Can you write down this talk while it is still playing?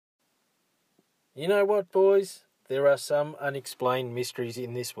You know what, boys? There are some unexplained mysteries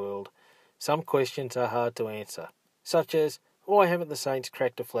in this world. Some questions are hard to answer, such as, why haven't the Saints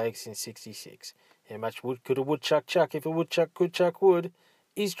cracked a flag since '66? How much wood could a woodchuck chuck if a woodchuck could chuck wood?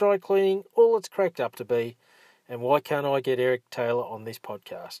 Is dry cleaning all it's cracked up to be? And why can't I get Eric Taylor on this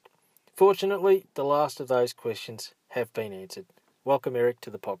podcast? Fortunately, the last of those questions have been answered. Welcome, Eric, to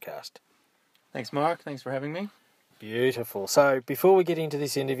the podcast. Thanks, Mark. Thanks for having me. Beautiful. So, before we get into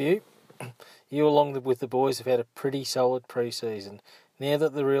this interview, you along with the boys have had a pretty solid pre-season. Now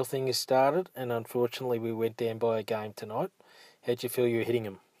that the real thing has started, and unfortunately we went down by a game tonight, how'd you feel you were hitting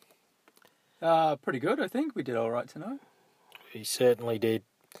them? Pretty good, I think. We did all right tonight. We certainly did.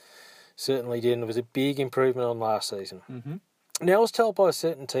 Certainly did, and it was a big improvement on last season. Mm-hmm. Now, I was told by a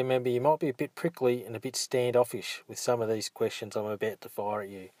certain team member you might be a bit prickly and a bit standoffish with some of these questions I'm about to fire at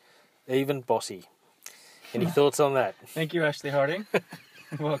you. Even bossy. Any thoughts on that? Thank you, Ashley Harding.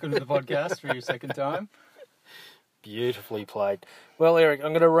 Welcome to the podcast for your second time. Beautifully played. Well, Eric,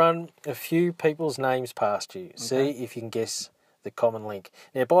 I'm going to run a few people's names past you. Okay. See if you can guess the common link.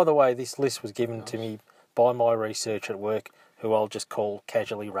 Now, by the way, this list was given to me by my researcher at work, who I'll just call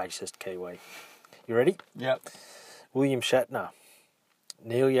casually racist Kiwi. You ready? Yep. William Shatner,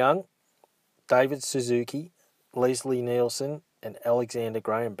 Neil Young, David Suzuki, Leslie Nielsen, and Alexander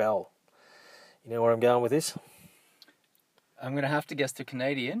Graham Bell. You know where I'm going with this? I'm going to have to guess they're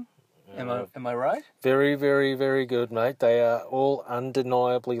Canadian. Am I right? Very, very, very good, mate. They are all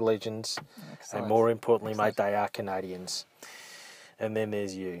undeniably legends. Excellent. And more importantly, mate, they are Canadians. And then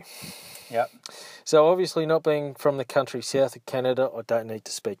there's you. Yep. So obviously, not being from the country south of Canada, I don't need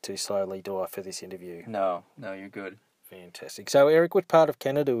to speak too slowly, do I, for this interview? No, you're good. Fantastic. So, Eric, what part of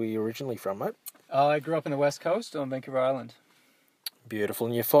Canada were you originally from, mate? I grew up in the West Coast on Vancouver Island. Beautiful.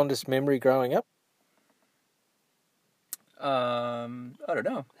 And your fondest memory growing up? I don't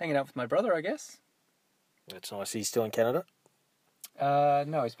know. Hanging out with my brother, I guess. That's nice. He's still in Canada?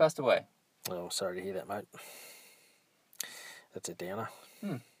 No, he's passed away. Oh, sorry to hear that, mate. That's a downer.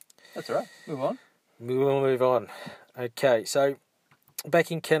 That's all right. Move on. We will move on. Okay, so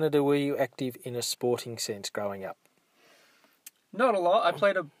back in Canada, were you active in a sporting sense growing up? Not a lot. I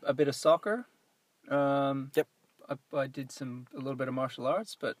played a bit of soccer. Yep. I did a little bit of martial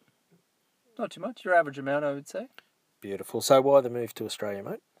arts, but not too much. Your average amount, I would say. Beautiful. So why the move to Australia,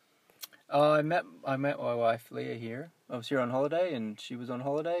 mate? I met my wife Leah here. I was here on holiday, and she was on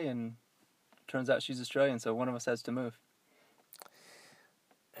holiday, and turns out she's Australian, so one of us has to move.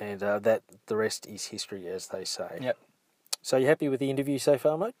 And that the rest is history, as they say. Yep. So you happy with the interview so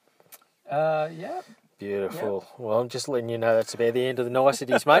far, mate? Yeah. Beautiful. Yep. Well, I'm just letting you know that's about the end of the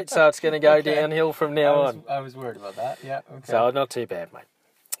niceties, mate. So it's going to go downhill from now on. I was worried about that. Yeah. Okay. So not too bad, mate.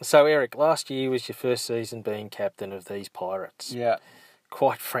 So Eric, last year was your first season being captain of these Pirates. Yeah.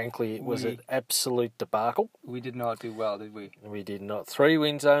 Quite frankly, it was an absolute debacle. We did not do well, did we? We did not. 3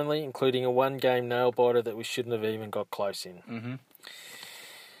 wins only, including a 1-game nail-biter that we shouldn't have even got close in. Mm-hmm.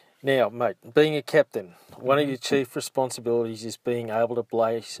 Now, mate, being a captain, one of your chief responsibilities is being able to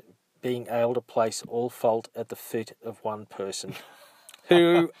place all fault at the feet of one person.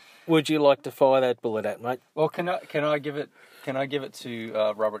 Who would you like to fire that bullet at, mate? Well, can I give it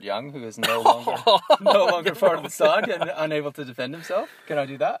to Robert Young, who is no longer part of the side and unable to defend himself? Can I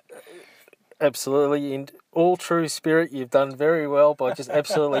do that? Absolutely. In all true spirit, you've done very well by just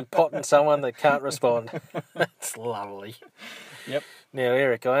absolutely potting someone that can't respond. That's lovely. Yep. Now,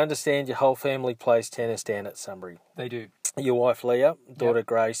 Eric, I understand your whole family plays tennis down at Sunbury. They do. Your wife Leah, daughter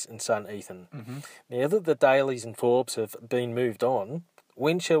Grace, and son Ethan. Mm-hmm. Now that the Dailies and Forbes have been moved on,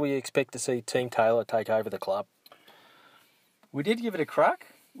 when shall we expect to see Team Taylor take over the club? We did give it a crack.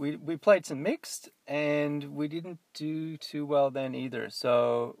 We played some mixed, and we didn't do too well then either.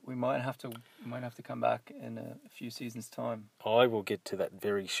 So we might have to come back in a few seasons' time. I will get to that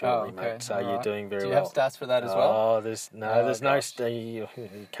very shortly, mate. So you're doing very well. Do you have stats for that as well? Oh, there's no. You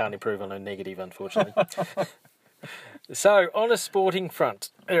can't improve on a negative, unfortunately. So, on a sporting front,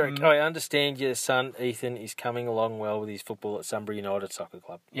 Eric, I understand your son Ethan is coming along well with his football at Sunbury United Soccer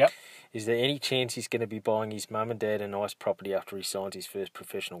Club. Yep. Is there any chance he's going to be buying his mum and dad a nice property after he signs his first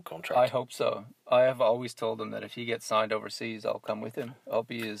professional contract? I hope so. I have always told him that if he gets signed overseas, I'll come with him. I'll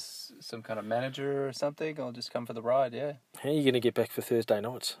be some kind of manager or something. I'll just come for the ride, yeah. How are you going to get back for Thursday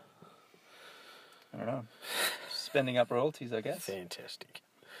nights? I don't know. Spending up royalties, I guess. Fantastic.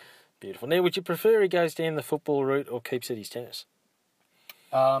 Beautiful. Now, would you prefer he goes down the football route or keeps at his tennis?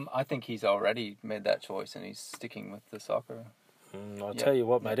 I think he's already made that choice and he's sticking with the soccer. I'll tell you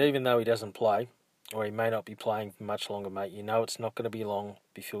what, mate, even though he doesn't play, or he may not be playing for much longer, mate. You know it's not going to be long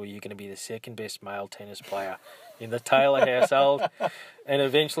before you're going to be the second best male tennis player in the Taylor household, and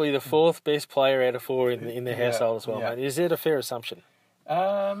eventually the fourth best player out of four in the household as well, mate. Is that a fair assumption?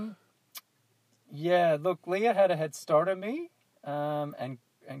 Yeah, look, Leah had a head start on me, and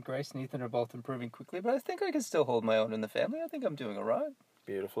Grace and Ethan are both improving quickly, but I think I can still hold my own in the family. I think I'm doing all right.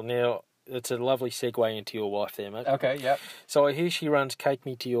 Beautiful. Now, it's a lovely segue into your wife there, mate. Okay, yep. So I hear she runs Cake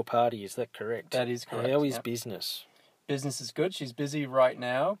Me to Your Party, is that correct? That is correct. How is business? Business is good. She's busy right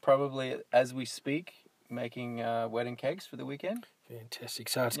now, probably as we speak, making wedding cakes for the weekend. Fantastic.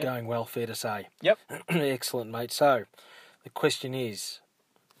 So it's going well, fair to say. Yep. Excellent, mate. So the question is,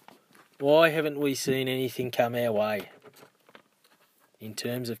 why haven't we seen anything come our way in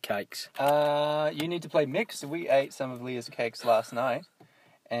terms of cakes? You need to play mix. We ate some of Leah's cakes last night,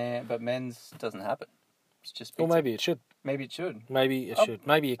 but men's doesn't happen. It's just pizza. Well, maybe it should. Maybe it should. Maybe it should.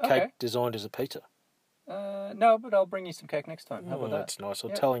 Maybe a cake okay. designed as a pizza. No, but I'll bring you some cake next time. How about that? That's nice.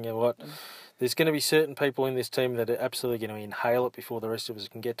 I'm telling you what, there's going to be certain people in this team that are absolutely going to inhale it before the rest of us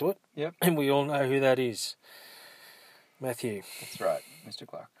can get to it. Yep. And we all know who that is. Matthew. That's right, Mr.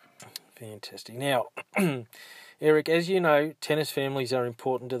 Clark. Fantastic. Now, Eric, as you know, tennis families are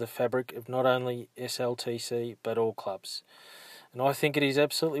important to the fabric of not only SLTC, but all clubs. And I think it is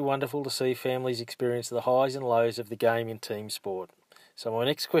absolutely wonderful to see families experience the highs and lows of the game in team sport. So my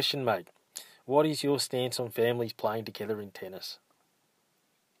next question, mate, what is your stance on families playing together in tennis?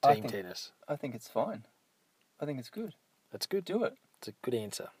 Tennis. I think it's fine. I think it's good. That's good. Do it. It's a good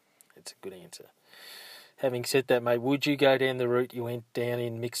answer. It's a good answer. Having said that, mate, would you go down the route you went down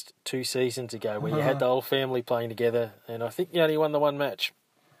in mixed 2 seasons ago, where you had the whole family playing together, and I think you only won the one match?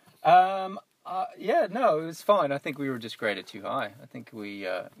 Yeah, no, it was fine. I think we were just graded too high. I think we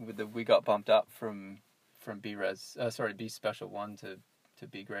got bumped up from B Special 1 to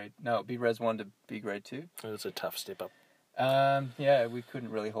B grade. No, B Res 1 to B grade 2. It was a tough step up. Yeah, we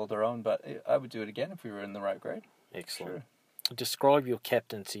couldn't really hold our own, but I would do it again if we were in the right grade. Excellent. Sure. Describe your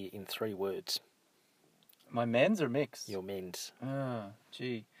captaincy in 3 words. My men's or mixed? Your men's. Oh,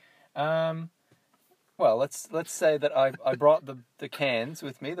 gee. Well, let's say that I brought the cans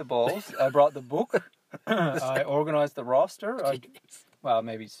with me, the balls. I brought the book. I organised the roster. Well,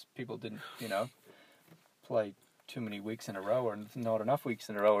 maybe people didn't, play too many weeks in a row or not enough weeks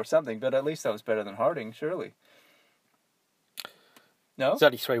in a row or something, but at least that was better than Harding, surely. No? It's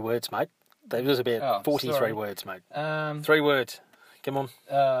only 3 words, mate. That was about 43 words, mate. 3 words. Come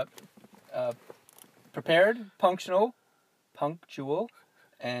on. Prepared, punctual,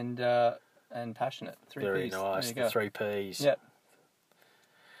 and passionate. 3 Very Ps. nice. The 3 Ps. Yep.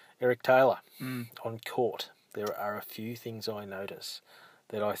 Eric Taylor, on court, there are a few things I notice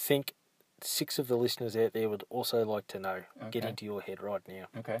that I think 6 of the listeners out there would also like to know. Okay. Get into your head right now.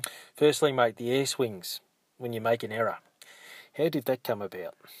 Okay. Firstly, mate, the air swings when you make an error. How did that come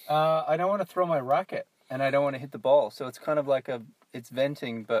about? I don't want to throw my racket, and I don't want to hit the ball, so it's kind of like it's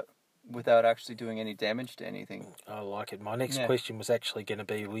venting, but without actually doing any damage to anything. I like it. My next question was actually going to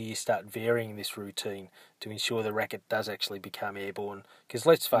be, will you start varying this routine to ensure the racket does actually become airborne? Because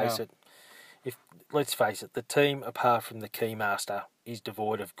let's face it, the team, apart from the keymaster, is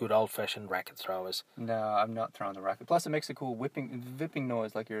devoid of good old-fashioned racket throwers. No, I'm not throwing the racket. Plus, it makes a cool vipping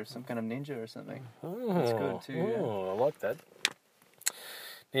noise, like you're some kind of ninja or something. That's good too. Oh, I like that.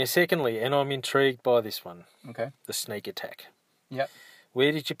 Now, secondly, and I'm intrigued by this one. Okay. The sneak attack. Yep.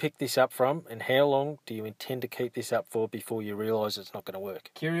 Where did you pick this up from, and how long do you intend to keep this up for before you realise it's not going to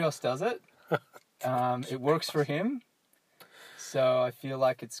work? Kyrgios does it. It works for him. So I feel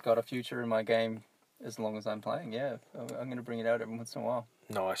like it's got a future in my game as long as I'm playing. Yeah, I'm going to bring it out every once in a while.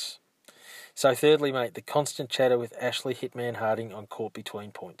 Nice. So thirdly, mate, the constant chatter with Ashley Hitman Harding on court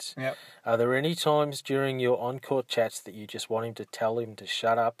between points. Yep. Are there any times during your on-court chats that you just want him to tell him to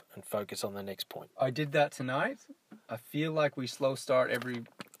shut up and focus on the next point? I did that tonight. I feel like we slow start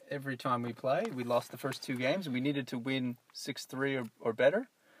every time we play. We lost the first 2 games. We needed to win 6-3 or better.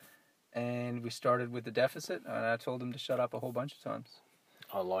 And we started with the deficit, and I told him to shut up a whole bunch of times.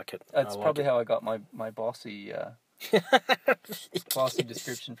 I like it. That's probably how I got my bossy bossy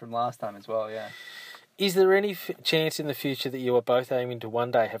description from last time as well, yeah. Is there any chance in the future that you are both aiming to one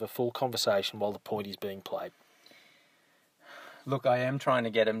day have a full conversation while the point is being played? Look, I am trying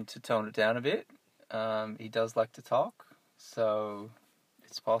to get him to tone it down a bit. He does like to talk, so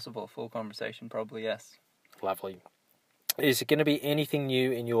it's possible. Full conversation, probably, yes. Lovely. Is there going to be anything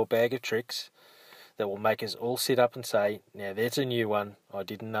new in your bag of tricks that will make us all sit up and say, now there's a new one, I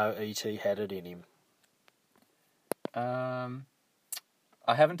didn't know E.T. had it in him? I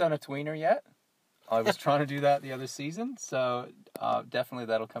haven't done a tweener yet. I was trying to do that the other season, so definitely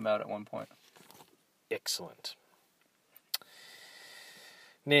that'll come out at one point. Excellent.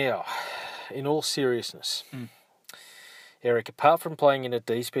 Now, in all seriousness, Eric, apart from playing in a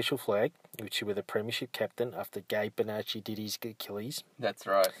D Special flag, which you were the premiership captain after Gabe Bonacci did his Achilles, That's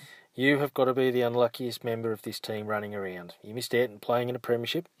right. you have got to be the unluckiest member of this team running around. You missed out on playing in a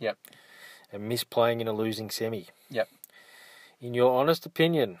premiership. Yep. And missed playing in a losing semi. Yep. In your honest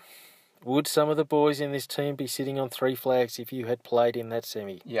opinion, would some of the boys in this team be sitting on 3 flags if you had played in that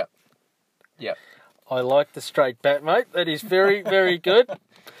semi? Yep. Yep. I like the straight bat, mate. That is very, very good.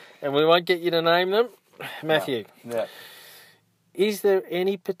 And we won't get you to name them. Matthew, Yeah. is there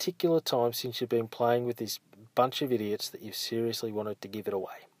any particular time since you've been playing with this bunch of idiots that you've seriously wanted to give it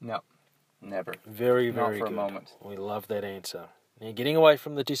away? No. Never. Very, very Not for good. a moment. We love that answer. Now, getting away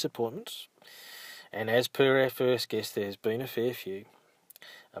from the disappointments, and as per our first guest, there's been a fair few.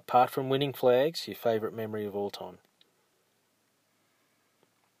 Apart from winning flags, your favourite memory of all time?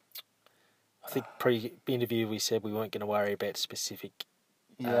 I think pre-interview we said we weren't going to worry about specific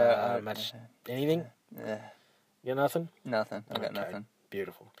match. Anything? Yeah. You got nothing? Nothing. I got Okay. nothing.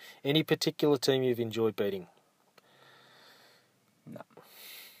 Beautiful. Any particular team you've enjoyed beating? No.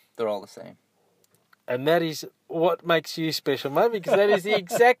 They're all the same. And that is what makes you special, mate, because that is the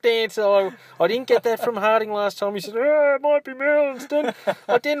exact answer. I didn't get that from Harding last time. He said, it might be Merlinston.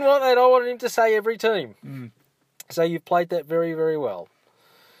 I didn't want that. I wanted him to say every team. So you've played that very, very well.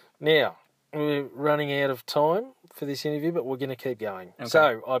 Now, we're running out of time for this interview, but we're going to keep going. Okay.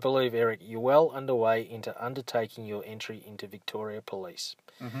 So, I believe, Eric, you're well underway into undertaking your entry into Victoria Police.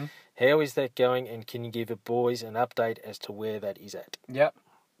 Mm-hmm. How is that going, and can you give the boys an update as to where that is at? Yep.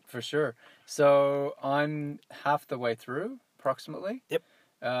 For sure. So I'm half the way through, approximately. Yep.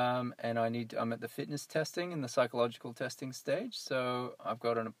 And I'm at the fitness testing and the psychological testing stage. So I've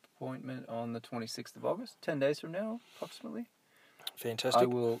got an appointment on the 26th of August, 10 days from now, approximately. Fantastic. I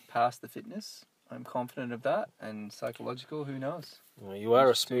will pass the fitness. I'm confident of that. And psychological, who knows? Well, you are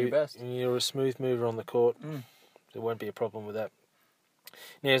Just do your best. You're a smooth mover on the court. There won't be a problem with that.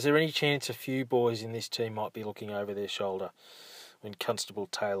 Now, is there any chance a few boys in this team might be looking over their shoulder when Constable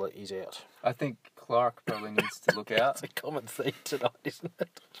Taylor is out? I think Clark probably needs to look out. It's a common theme tonight, isn't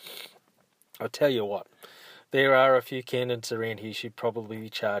it? I'll tell you what, there are a few candidates around here who should probably be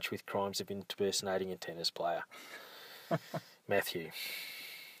charged with crimes of impersonating a tennis player. Matthew.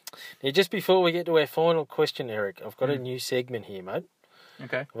 Now, just before we get to our final question, Eric, I've got a new segment here, mate.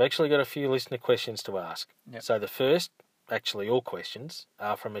 Okay. I've actually got a few listener questions to ask. Yep. So the first, actually all questions,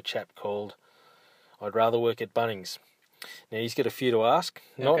 are from a chap called I'd Rather Work at Bunnings. Now, he's got a few to ask,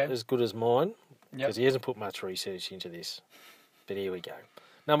 not Okay. as good as mine, because he hasn't put much research into this. But here we go.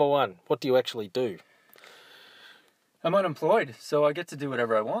 Number 1, what do you actually do? I'm unemployed, so I get to do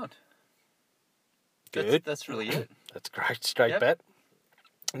whatever I want. Good. That's really it. That's great, straight Yep. bat.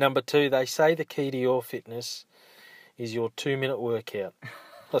 Number 2, they say the key to your fitness is your 2-minute workout.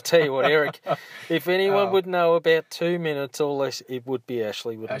 I'll tell you what, Eric, if anyone would know about 2 minutes or less, it would be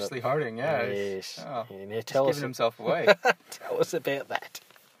Ashley, wouldn't Ashley it? Harding, yeah. Yes. Oh, Yeah, now he's tell us, giving himself away. tell us about that.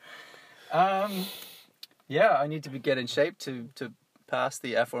 Yeah, I need to get in shape to pass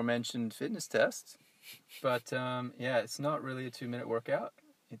the aforementioned fitness test. But yeah, it's not really a 2-minute workout.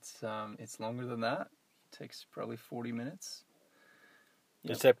 It's longer than that. It takes probably 40 minutes.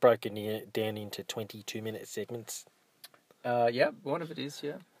 Is that broken down into 22-minute segments? Yeah, one of it is,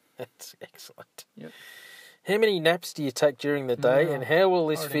 yeah. That's excellent. Yep. How many naps do you take during the day, No, and how will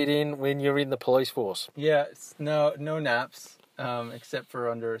this hardly. fit in when you're in the police force? Yeah, no naps, except for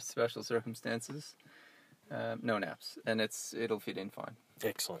under special circumstances. No naps, and it'll fit in fine.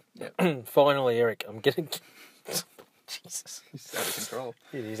 Excellent. Yep. Finally, Eric, I'm getting... Jesus. It's out of control.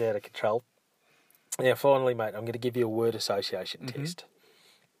 It is out of control. Now, finally, mate, I'm going to give you a word association test.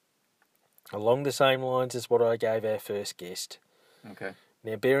 Along the same lines as what I gave our first guest. Okay.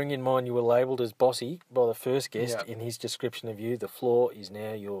 Now, bearing in mind you were labelled as bossy by the first guest Yep. in his description of you, the floor is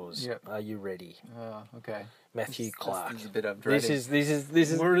now yours. Yep. Are you ready? Oh, okay. Matthew Clark. This is a bit of dreading. This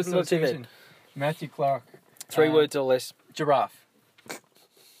is Word not too bad. association. Matthew Clark. 3 words or less. Giraffe.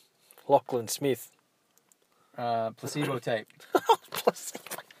 Lachlan Smith. Placebo tape.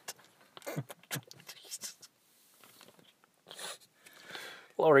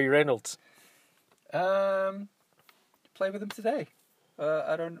 Laurie Reynolds. Play with him today.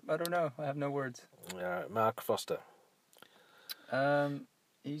 I don't know. I have no words. Mark Foster.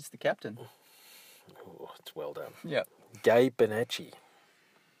 He's the captain. Oh, it's well done. Yeah. Gabe Bonacci.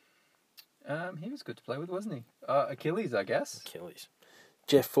 He was good to play with, wasn't he? Achilles, I guess. Achilles.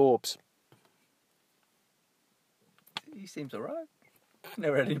 Jeff Forbes. He seems alright.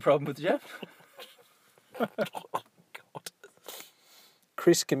 Never had any problem with Jeff.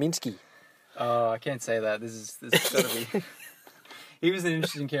 Chris Kaminsky. Oh, I can't say that. This has got to be. He was an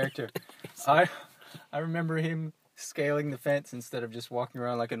interesting character. I remember him scaling the fence instead of just walking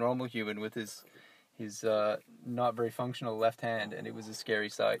around like a normal human with his not very functional left hand, and it was a scary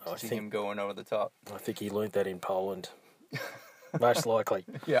sight to see him going over the top. I think he learnt that in Poland. Most likely.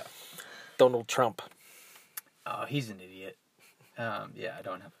 Yeah. Donald Trump. Oh, he's an idiot. Yeah, I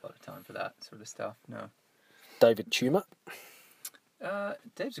don't have a lot of time for that sort of stuff. No. David Tumer.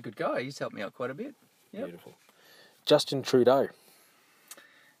 Dave's a good guy. He's helped me out quite a bit. Yep. Beautiful. Justin Trudeau.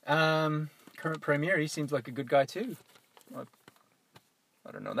 Current Premier, he seems like a good guy too.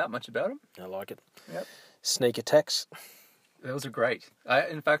 I don't know that much about him. I like it. Yep. Sneak attacks. Those are great.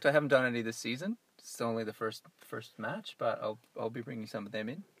 In fact, I haven't done any this season. It's only the first match, but I'll be bringing some of them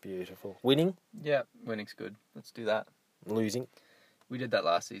in. Beautiful. Winning. Yeah, winning's good. Let's do that. Losing. We did that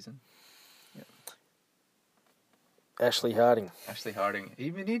last season. Yep. Ashley Harding. Ashley Harding. He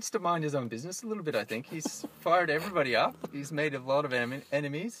needs to mind his own business a little bit, I think. He's fired everybody up. He's made a lot of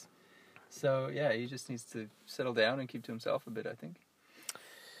enemies. So, yeah, he just needs to settle down and keep to himself a bit, I think.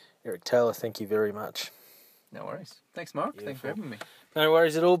 Eric Taylor, thank you very much. No worries. Thanks, Mark. Beautiful. Thanks for having me. No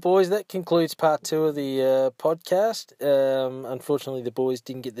worries at all, boys. That concludes part 2 of the podcast. Unfortunately, the boys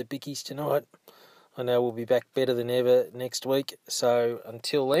didn't get the bickies tonight. I know we'll be back better than ever next week. So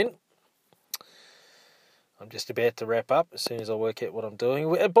until then, I'm just about to wrap up as soon as I work out what I'm doing.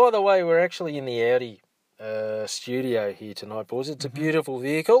 By the way, we're actually in the Audi studio here tonight, boys. It's a beautiful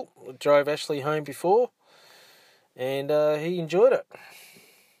vehicle. I drove Ashley home before, and he enjoyed it.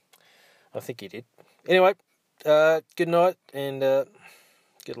 I think he did. Anyway, good night and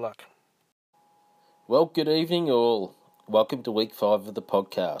good luck. Well, good evening all. Welcome to week 5 of the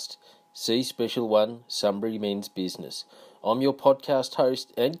podcast. See Special 1, Sunbury Men's Business. I'm your podcast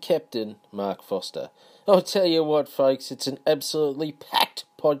host and captain, Mark Foster. I'll tell you what, folks, it's an absolutely packed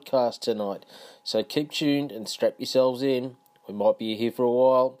podcast tonight. So keep tuned and strap yourselves in. We might be here for a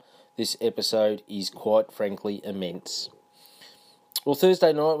while. This episode is quite frankly immense. Well,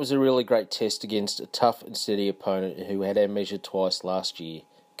 Thursday night was a really great test against a tough and steady opponent who had our measure twice last year,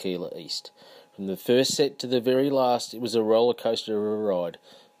 Keilor East. From the first set to the very last, it was a roller coaster of a ride.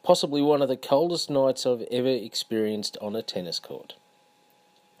 Possibly one of the coldest nights I've ever experienced on a tennis court.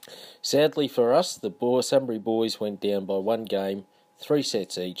 Sadly for us, the Sunbury boys went down by 1 game, 3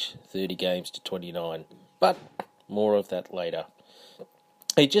 sets each, 30 games to 29. But more of that later.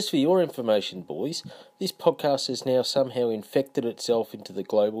 Hey, just for your information, boys, this podcast has now somehow infected itself into the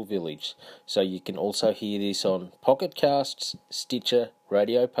global village, so you can also hear this on Pocket Casts, Stitcher,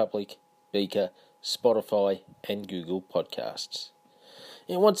 Radio Public, Beaker, Spotify, and Google Podcasts.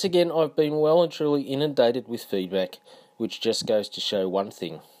 And once again, I've been well and truly inundated with feedback, which just goes to show one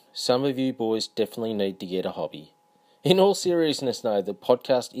thing. Some of you boys definitely need to get a hobby. In all seriousness, though, the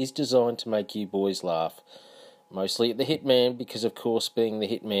podcast is designed to make you boys laugh. Mostly at the Hitman, because of course being the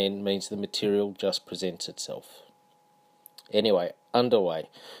Hitman means the material just presents itself. Anyway, underway.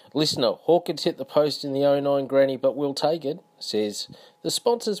 Listener, Hawkins hit the post in the 09 Granny, but we'll take it, says, the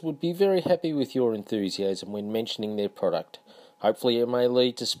sponsors would be very happy with your enthusiasm when mentioning their product. Hopefully it may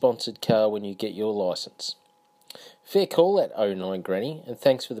lead to sponsored car when you get your licence. Fair call that 09 Granny, and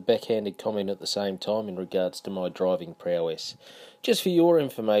thanks for the backhanded comment at the same time in regards to my driving prowess. Just for your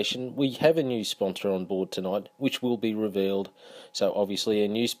information, we have a new sponsor on board tonight, which will be revealed. So obviously a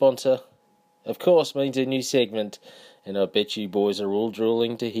new sponsor, of course, means a new segment, and I bet you boys are all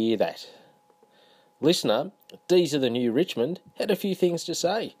drooling to hear that. Listener, D's of the New Richmond, had a few things to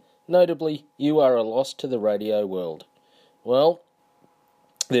say. Notably, you are a loss to the radio world. Well,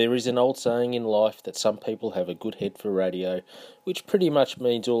 there is an old saying in life that some people have a good head for radio, which pretty much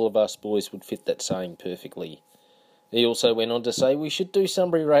means all of us boys would fit that saying perfectly. He also went on to say we should do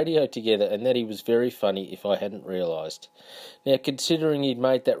Sunbury Radio together and that he was very funny if I hadn't realised. Now, considering he'd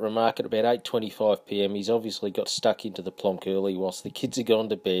made that remark at about 8:25pm, he's obviously got stuck into the plonk early whilst the kids are gone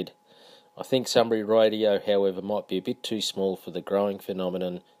to bed. I think Sunbury Radio, however, might be a bit too small for the growing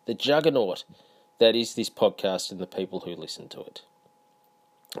phenomenon, the juggernaut that is this podcast and the people who listen to it.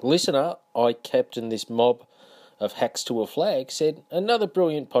 Listener, I captain this mob of hacks to a flag, said, another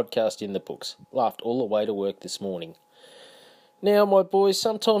brilliant podcast in the books. Laughed all the way to work this morning. Now, my boys,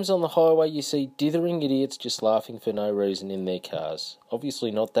 sometimes on the highway you see dithering idiots just laughing for no reason in their cars.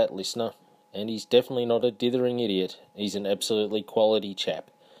 Obviously not that listener, and he's definitely not a dithering idiot. He's an absolutely quality chap.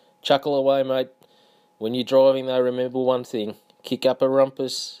 Chuckle away, mate. When you're driving, though, remember one thing. Kick up a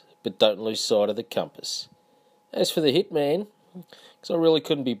rumpus, but don't lose sight of the compass. As for the Hitman, because I really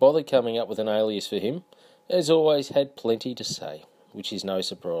couldn't be bothered coming up with an alias for him, as always had plenty to say, which is no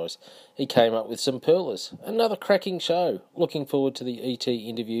surprise. He came up with some pearlers. Another cracking show. Looking forward to the ET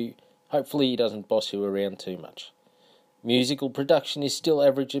interview. Hopefully he doesn't boss you around too much. Musical production is still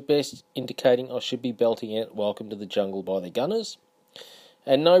average at best, indicating I should be belting out Welcome to the Jungle by the Gunners.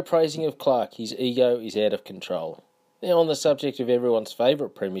 And no praising of Clark, his ego is out of control. Now, on the subject of everyone's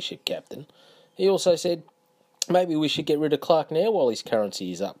favourite premiership captain, he also said, maybe we should get rid of Clark now while his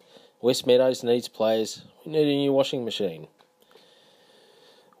currency is up. West Meadows needs players. We need a new washing machine.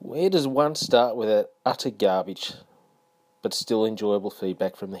 Where does one start with that utter garbage, but still enjoyable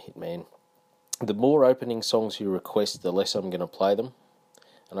feedback from the Hitman? The more opening songs you request, the less I'm going to play them.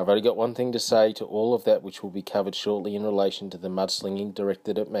 And I've only got one thing to say to all of that, which will be covered shortly in relation to the mudslinging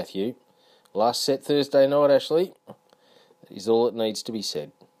directed at Matthew. Last set Thursday night, Ashley. That is all that needs to be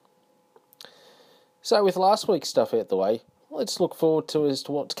said. So with last week's stuff out the way, let's look forward to as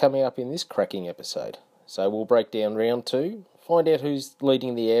to what's coming up in this cracking episode. So we'll break down round 2, find out who's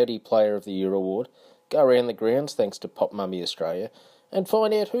leading the Audi Player of the Year award, go around the grounds thanks to Pop Mummy Australia, and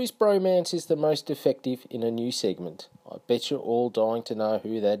find out whose bromance is the most effective in a new segment. I bet you're all dying to know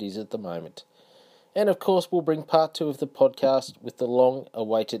who that is at the moment. And of course we'll bring part 2 of the podcast with the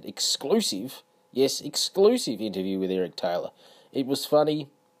long-awaited exclusive interview with Eric Taylor. It was funny,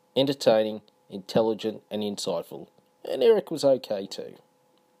 entertaining, intelligent and insightful. And Eric was okay too.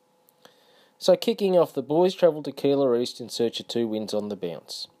 So kicking off, the boys travelled to Keilor East in search of 2 wins on the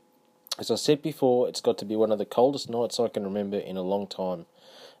bounce. As I said before, it's got to be one of the coldest nights I can remember in a long time.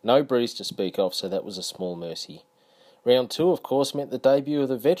 No breeze to speak of, so that was a small mercy. Round 2, of course, meant the debut of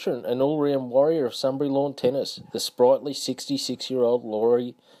the veteran and all-round warrior of Sunbury lawn tennis, the sprightly 66-year-old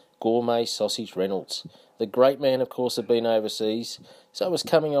Laurie Gourmet Sausage Reynolds. The great man, of course, had been overseas, so was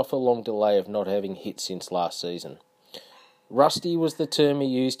coming off a long delay of not having hit since last season. Rusty was the term he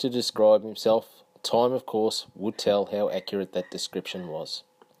used to describe himself. Time, of course, would tell how accurate that description was.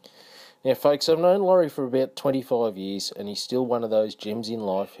 Now, folks, I've known Laurie for about 25 years, and he's still one of those gems in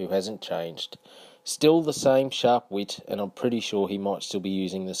life who hasn't changed. Still the same sharp wit, and I'm pretty sure he might still be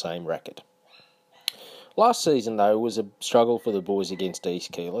using the same racket. Last season, though, was a struggle for the boys against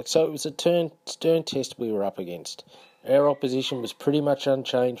East Keilor, so it was a stern test we were up against. Our opposition was pretty much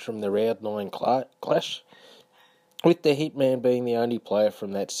unchanged from the Round 9 clash, with the Hitman being the only player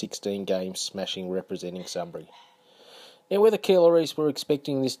from that 16-game smashing representing Sunbury. Now, whether Keilor East were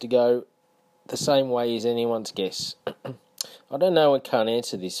expecting this to go the same way is anyone's guess. I don't know and can't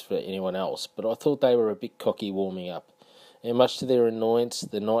answer this for anyone else, but I thought they were a bit cocky warming up. And much to their annoyance,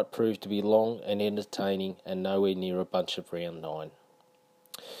 the night proved to be long and entertaining and nowhere near a bunch of Round 9.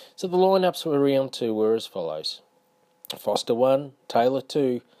 So the lineups for Round 2 were as follows. Foster 1, Taylor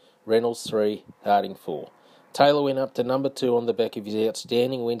 2, Reynolds 3, Harding 4. Taylor went up to number 2 on the back of his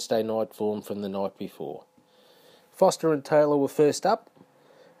outstanding Wednesday night form from the night before. Foster and Taylor were first up,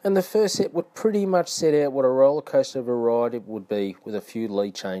 and the first set would pretty much set out what a rollercoaster of a ride it would be with a few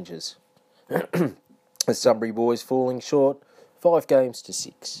lead changes. The Sunbury boys falling short, 5 games to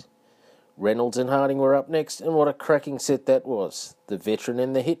 6. Reynolds and Harding were up next, and what a cracking set that was. The veteran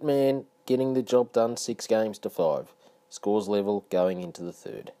and the hitman getting the job done 6 games to 5. Scores level going into the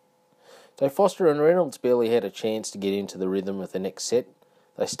third. Though Foster and Reynolds barely had a chance to get into the rhythm of the next set,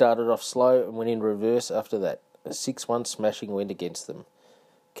 they started off slow and went in reverse after that. A 6-1 smashing went against them.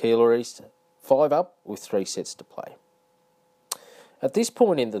 Keilor East 5 up with 3 sets to play. At this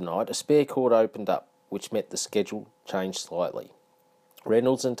point in the night, a spare court opened up, which meant the schedule changed slightly.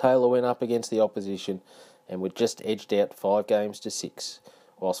 Reynolds and Taylor went up against the opposition and were just edged out 5 games to 6,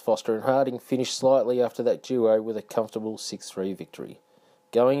 whilst Foster and Harding finished slightly after that duo with a comfortable 6-3 victory.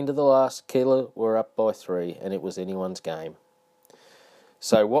 Going into the last, Keilor were up by 3 and it was anyone's game.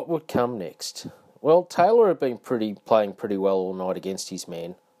 So what would come next? Well, Taylor had been playing pretty well all night against his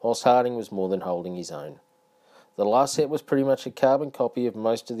man, whilst Harding was more than holding his own. The last set was pretty much a carbon copy of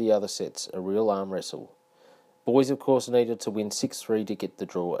most of the other sets, a real arm wrestle. Boys, of course, needed to win 6-3 to get the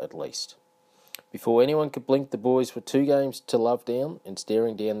draw at least. Before anyone could blink, the boys were 2 games to love down and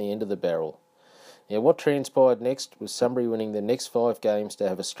staring down the end of the barrel. Now, what transpired next was Sunbury winning the next 5 games to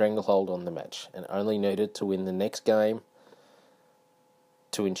have a stranglehold on the match, and only needed to win the next game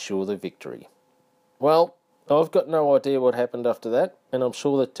to ensure the victory. Well, I've got no idea what happened after that, and I'm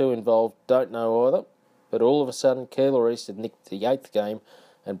sure the 2 involved don't know either, but all of a sudden Keilor East had nicked the 8th game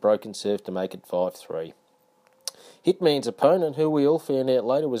and broken serve to make it 5-3. Hitman's opponent, who we all found out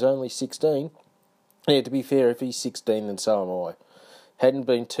later was only 16, yeah, to be fair, if he's 16 then so am I, hadn't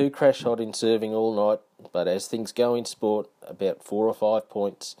been too crash hot in serving all night, but as things go in sport, about 4 or 5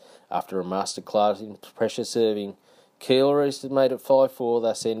 points after a masterclass in pressure serving, Keilor East had made it 5-4,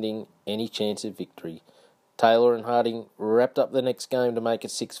 thus ending any chance of victory. Taylor and Harding wrapped up the next game to make it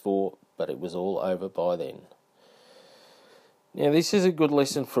 6-4, but it was all over by then. Now, this is a good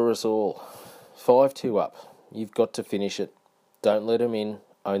lesson for us all. 5-2 up. You've got to finish it. Don't let them in.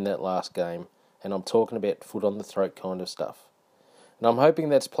 Own that last game. And I'm talking about foot on the throat kind of stuff. And I'm hoping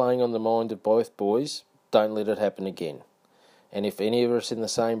that's playing on the mind of both boys. Don't let it happen again. And if any of us in the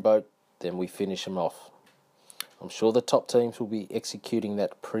same boat, then we finish them off. I'm sure the top teams will be executing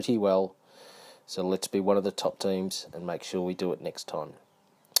that pretty well. So let's be one of the top teams and make sure we do it next time.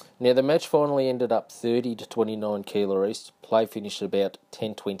 Now, the match finally ended up 30-29 Keilor East. Play finished about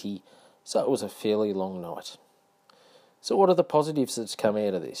 10:20, so it was a fairly long night. So what are the positives that's come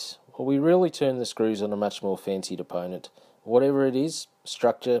out of this? Well, we really turned the screws on a much more fancied opponent. Whatever it is,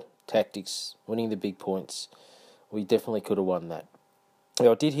 structure, tactics, winning the big points, we definitely could have won that.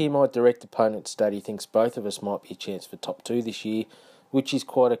 Now, I did hear my direct opponent state he thinks both of us might be a chance for top 2 this year, which is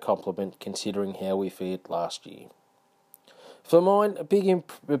quite a compliment considering how we fared last year. For mine, a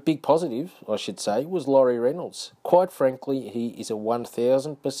big positive, I should say, was Laurie Reynolds. Quite frankly, he is a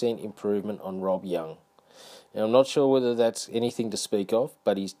 1,000% improvement on Rob Young. Now, I'm not sure whether that's anything to speak of,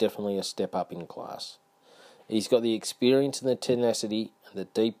 but he's definitely a step up in class. He's got the experience and the tenacity and the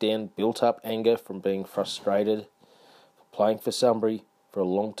deep down built-up anger from being frustrated, playing for Sunbury for a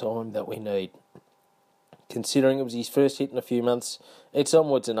long time that we need. Considering it was his first hit in a few months, it's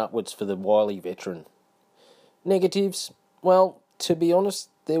onwards and upwards for the wily veteran. Negatives? Well, to be honest,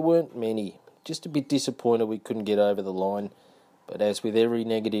 there weren't many. Just a bit disappointed we couldn't get over the line, but as with every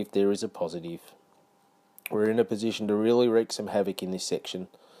negative, there is a positive. We're in a position to really wreak some havoc in this section,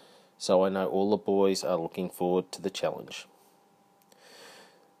 so I know all the boys are looking forward to the challenge.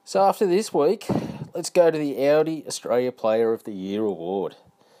 So after this week, let's go to the Audi Australia Player of the Year award.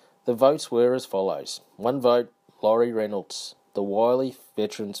 The votes were as follows. 1 vote, Laurie Reynolds. The wily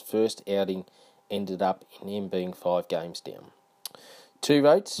veteran's first outing ended up in him being 5 games down. 2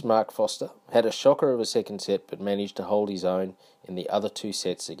 votes, Mark Foster. Had a shocker of a second set but managed to hold his own in the other 2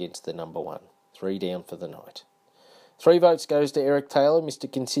 sets against the number 1. 3 down for the night. 3 votes goes to Eric Taylor, Mr.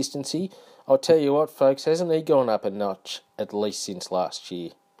 Consistency. I'll tell you what, folks, hasn't he gone up a notch at least since last year?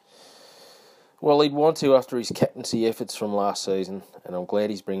 Well, he'd want to after his captaincy efforts from last season, and I'm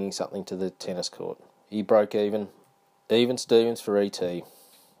glad he's bringing something to the tennis court. He broke even Stevens for ET.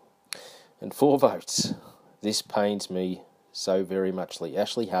 And 4 votes. This pains me so very muchly.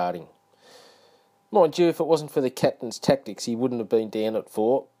 Ashley Harding. Mind you, if it wasn't for the captain's tactics, he wouldn't have been down at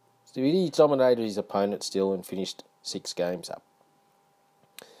 4. So he dominated his opponent still and finished 6 games up.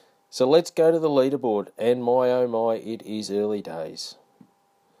 So let's go to the leaderboard, and my oh my, it is early days.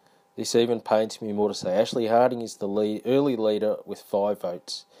 This even pains me more to say. Ashley Harding is the early leader with 5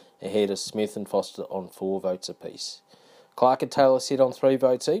 votes, ahead of Smith and Foster on 4 votes apiece. Clark and Taylor sit on 3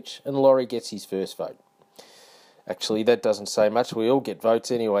 votes each, and Laurie gets his first vote. Actually, that doesn't say much. We all get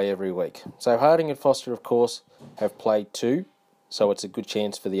votes anyway every week. So Harding and Foster, of course, have played 2, so it's a good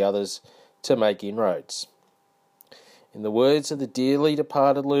chance for the others to make inroads. In the words of the dearly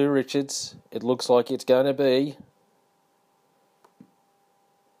departed Lou Richards, it looks like it's going to be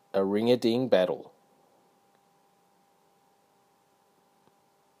a ring-a-ding battle.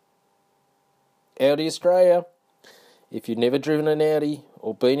 Audi Australia. If you've never driven an Audi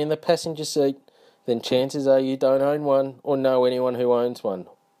or been in the passenger seat, then chances are you don't own one or know anyone who owns one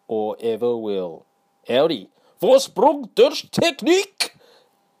or ever will. Audi. Vorsprung durch Technik.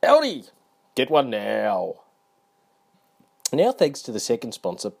 Audi. Get one now. Now thanks to the second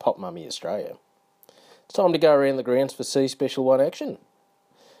sponsor, Pop Mummy Australia. It's time to go around the grounds for C Special 1 action.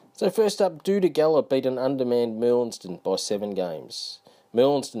 So first up, Duda Gala beat an undermanned Merlinston by 7 games.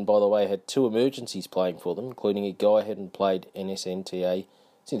 Merlinston, by the way, had 2 emergencies playing for them, including a guy who hadn't played NSNTA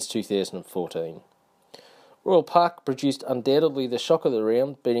since 2014. Royal Park produced undoubtedly the shock of the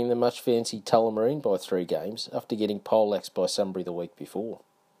round, beating the much fancied Tullamarine by 3 games after getting poleaxed by Sunbury the week before.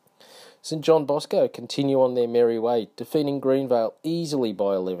 St John Bosco continue on their merry way, defeating Greenvale easily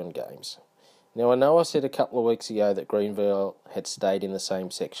by 11 games. Now, I know I said a couple of weeks ago that Greenvale had stayed in the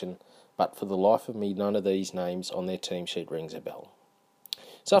same section, but for the life of me, none of these names on their team sheet rings a bell.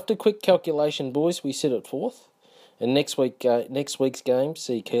 So after quick calculation, boys, we sit at 4th. And next week's game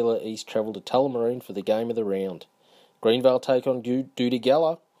see Keilor East travel to Tullamarine for the game of the round. Greenvale take on Duda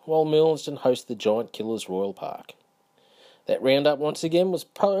Gala, while Merlinston host the Giant Killers Royal Park. That roundup once again was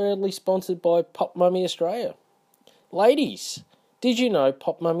proudly sponsored by Pop Mummy Australia. Ladies, did you know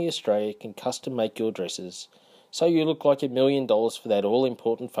Pop Mummy Australia can custom make your dresses so you look like $1 million for that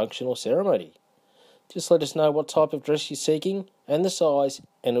all-important function or ceremony? Just let us know what type of dress you're seeking and the size,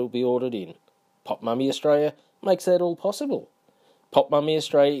 and it will be ordered in. Pop Mummy Australia makes that all possible. Pop Mummy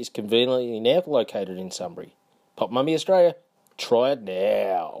Australia is conveniently now located in Sunbury. Pop Mummy Australia, try it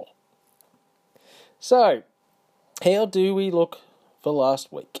now. So, How do we look for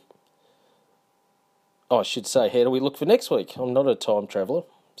last week? Oh, I should say, how do we look for next week? I'm not a time traveller,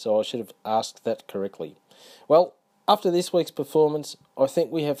 so I should have asked that correctly. Well, after this week's performance, I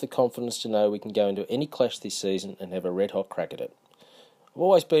think we have the confidence to know we can go into any clash this season and have a red-hot crack at it. I've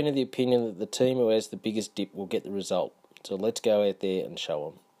always been of the opinion that the team who has the biggest dip will get the result, so let's go out there and show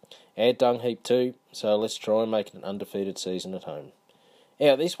them. Our dung heap too, so let's try and make it an undefeated season at home.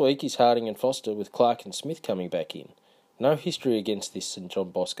 Out this week is Harding and Foster with Clark and Smith coming back in. No history against this St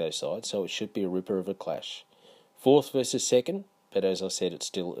John Bosco side, so it should be a ripper of a clash. 4th versus 2nd, but as I said, it's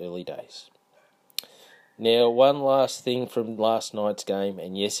still early days. Now, one last thing from last night's game,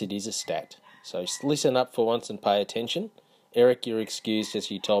 and yes, it is a stat. So listen up for once and pay attention. Eric, you're excused as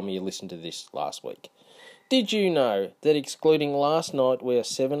you told me you listened to this last week. Did you know that excluding last night, we are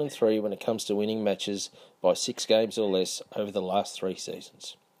 7-3 when it comes to winning matches by 6 games or less over the last 3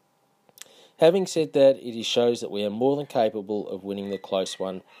 seasons? Having said that, it shows that we are more than capable of winning the close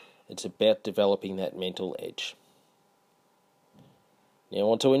one. It's about developing that mental edge.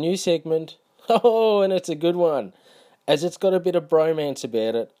 Now on to a new segment. Oh, and it's a good one. As it's got a bit of bromance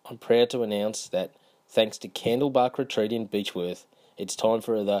about it, I'm proud to announce that, thanks to Candlebark Retreat in Beechworth, it's time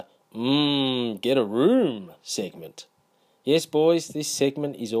for the Get a Room segment. Yes, boys, this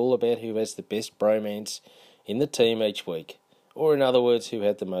segment is all about who has the best bromance in the team each week, or in other words, who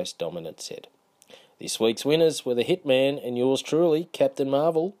had the most dominant set. This week's winners were the Hitman and yours truly, Captain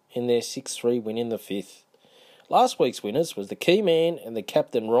Marvel, in their 6-3 win in the 5th. Last week's winners was the Keyman and the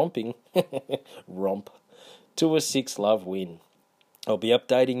Captain Romping, romp, to a 6-love win. I'll be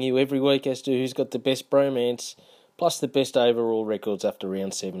updating you every week as to who's got the best bromance, plus the best overall records after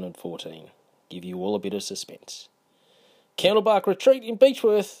round 7 and 14. Give you all a bit of suspense. Candlebark Retreat in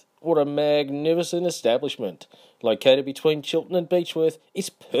Beechworth. What a magnificent establishment. Located between Chiltern and Beechworth, it's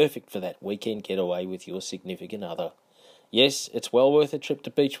perfect for that weekend getaway with your significant other. Yes, it's well worth a trip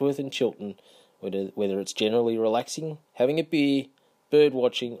to Beechworth and Chiltern, whether it's generally relaxing, having a beer, bird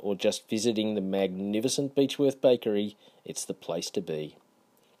watching, or just visiting the magnificent Beechworth Bakery. It's the place to be.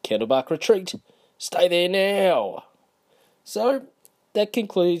 Candlebark Retreat. Stay there now. So, that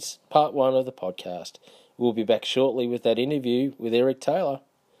concludes part 1 of the podcast. We'll be back shortly with that interview with Eric Taylor.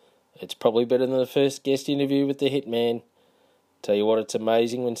 It's probably better than the first guest interview with the Hitman. Tell you what, it's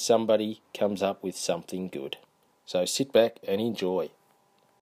amazing when somebody comes up with something good. So sit back and enjoy.